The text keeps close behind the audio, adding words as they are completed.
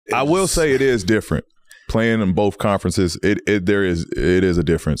I will say it is different. Playing in both conferences, it is a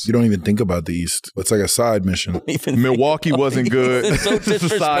difference. You don't even think about the East. It's like a side mission. Milwaukee wasn't good. It's so It's a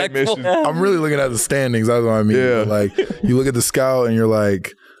side disrespectful. mission. I'm really looking at the standings. That's what I mean. Yeah. Like, you look at the scout and you're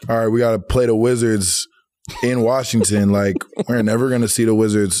like, all right, we got to play the Wizards in Washington. Like, we're never going to see the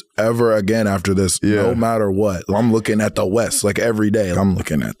Wizards ever again after this, no matter what. I'm looking at the West like every day. I'm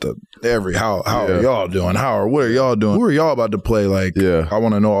looking at how are y'all doing? What are y'all doing? Who are y'all about to play? Like, I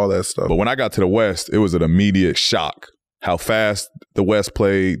want to know all that stuff. But when I got to the West, it was an immediate shock. How fast the West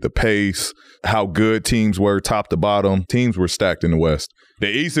played, the pace, how good teams were top to bottom. Teams were stacked in the West. The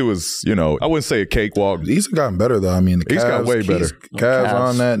East, it was, I wouldn't say a cakewalk. The East have gotten better, though. I mean, the Cavs, East got way better. Cavs are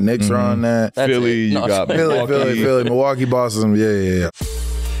on that. Knicks are on that. Philly, you got Milwaukee. Philly, Milwaukee, Boston. Yeah.